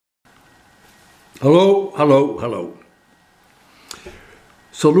Hello, hello, hello.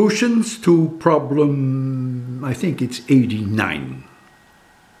 Solutions to problem, I think it's 89.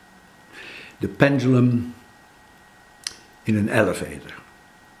 The pendulum in an elevator.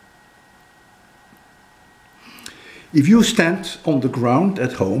 If you stand on the ground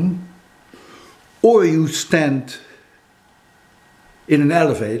at home, or you stand in an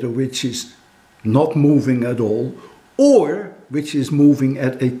elevator which is not moving at all, or which is moving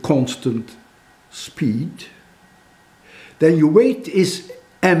at a constant speed, then your weight is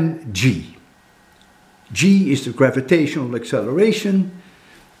mg. G is the gravitational acceleration,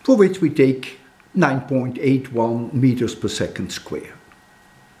 for which we take 9.81 meters per second square.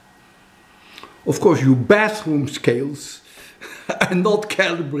 Of course, your bathroom scales are not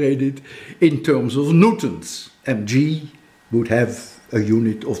calibrated in terms of newtons. mg would have a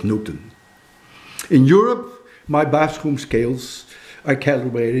unit of newton. In Europe, my bathroom scales are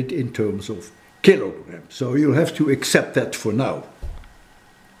calibrated in terms of kilograms, so you'll have to accept that for now.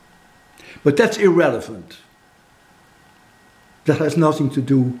 But that's irrelevant. That has nothing to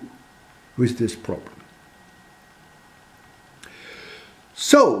do with this problem.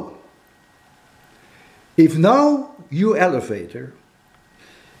 So, if now your elevator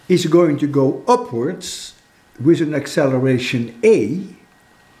is going to go upwards with an acceleration a,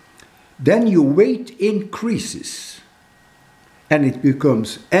 then your weight increases and it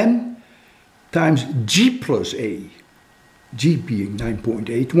becomes m times g plus a, g being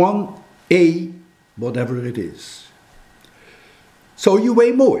 9.81, a whatever it is. So you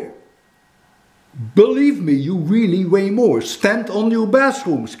weigh more. Believe me, you really weigh more. Stand on your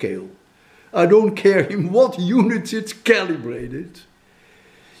bathroom scale. I don't care in what units it's calibrated.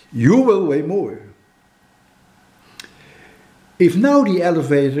 You will weigh more. If now the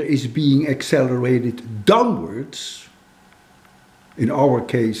elevator is being accelerated downwards, in our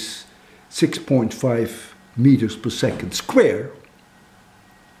case 6.5 meters per second square,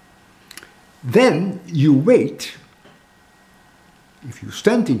 then your weight, if you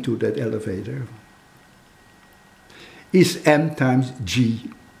stand into that elevator, is m times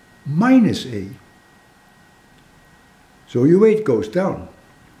g minus a. So your weight goes down.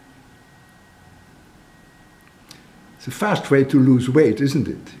 It's a fast way to lose weight, isn't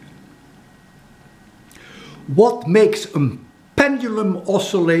it? What makes a pendulum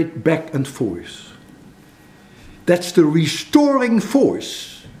oscillate back and forth? That's the restoring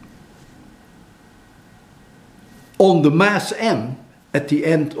force on the mass m at the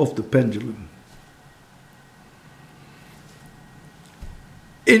end of the pendulum.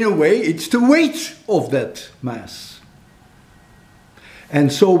 In a way, it's the weight of that mass. And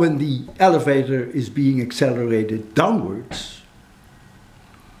so when the elevator is being accelerated downwards,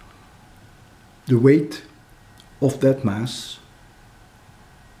 the weight of that mass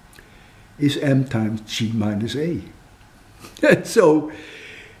is m times g minus a. And so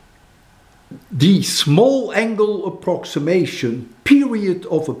the small angle approximation period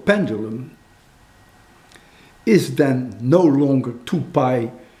of a pendulum is then no longer 2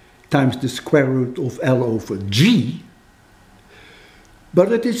 pi times the square root of L over G, but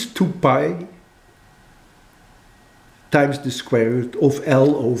it is 2 pi times the square root of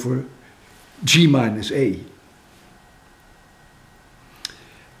L over G minus A.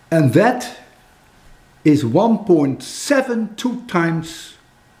 And that is 1.72 times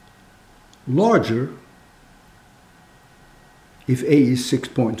larger, if A is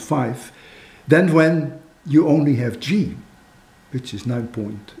 6.5, than when you only have G, which is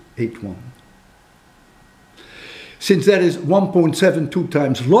 9.81. Since that is 1.72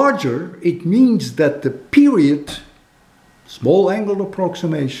 times larger, it means that the period, small angle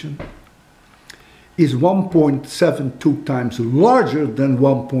approximation, is 1.72 times larger than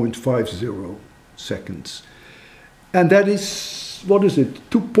 1.50 seconds. And that is, what is it,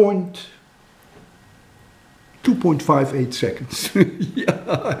 2.58 seconds. Yeah,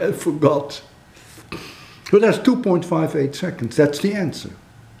 I forgot. So that's 2.58 seconds. That's the answer.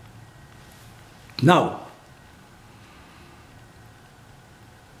 Now,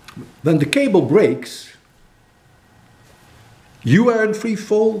 when the cable breaks, you are in free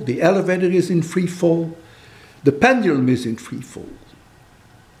fall, the elevator is in free fall, the pendulum is in free fall.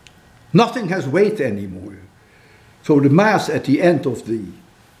 Nothing has weight anymore. So the mass at the end of the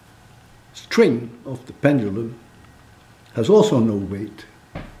string of the pendulum has also no weight.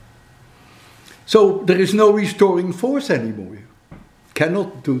 So there is no restoring force anymore.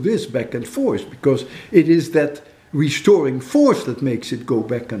 Cannot do this back and forth because it is that restoring force that makes it go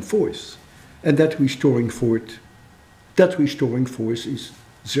back and forth. And that restoring force is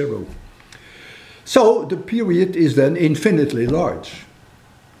 0. So the period is then infinitely large.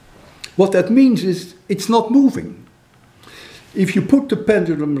 What that means is it's not moving. If you put the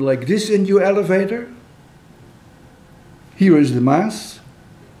pendulum like this in your elevator, here is the mass,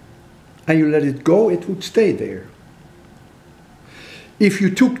 and you let it go, it would stay there. If you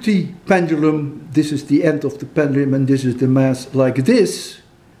took the pendulum, this is the end of the pendulum and this is the mass like this,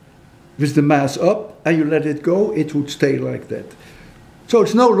 with the mass up, and you let it go, it would stay like that. So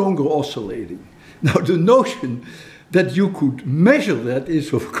it's no longer oscillating. Now the notion that you could measure that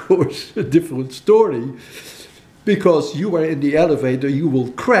is of course a different story, because you are in the elevator, you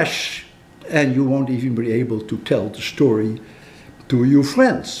will crash and you won't even be able to tell the story to your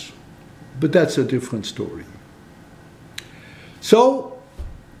friends. But that's a different story. So,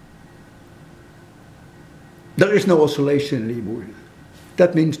 there is no oscillation anymore.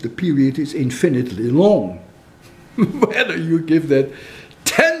 That means the period is infinitely long. Whether you give that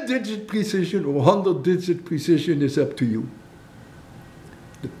 10-digit precision or 100-digit precision is up to you.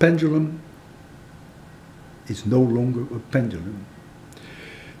 The pendulum is no longer a pendulum.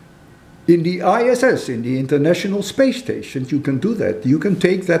 In the ISS, in the International Space Station, you can do that. You can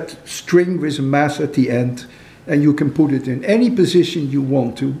take that string with a mass at the end and you can put it in any position you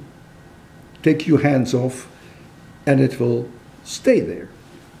want to. Take your hands off and it will stay there.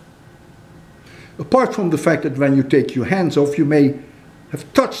 Apart from the fact that when you take your hands off, you may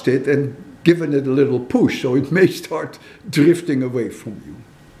have touched it and given it a little push, so it may start drifting away from you.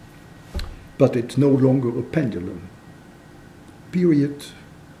 But it's no longer a pendulum. Period.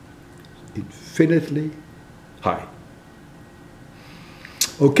 Infinitely high.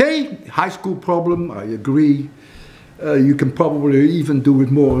 Okay, high school problem, I agree. You can probably even do it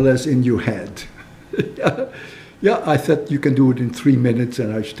more or less in your head. Yeah, I said you can do it in 3 minutes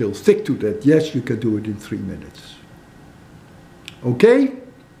and I still stick to that. Yes, you can do it in 3 minutes. Okay?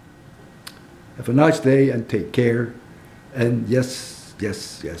 Have a nice day and take care. And yes,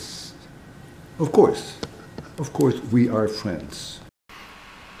 yes, yes. Of course, we are friends.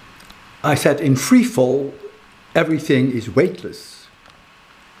 I said in free fall, everything is weightless.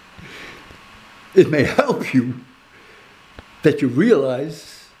 It may help you that you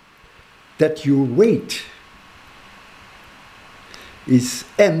realize that your weight is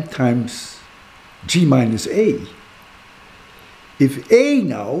m times g minus a. If a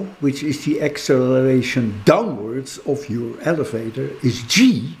now, which is the acceleration downwards of your elevator, is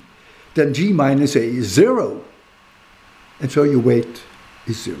g, then g minus a is 0. And so your weight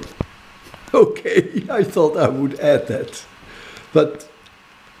is 0. Okay, I thought I would add that, but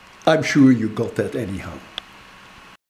I'm sure you got that anyhow.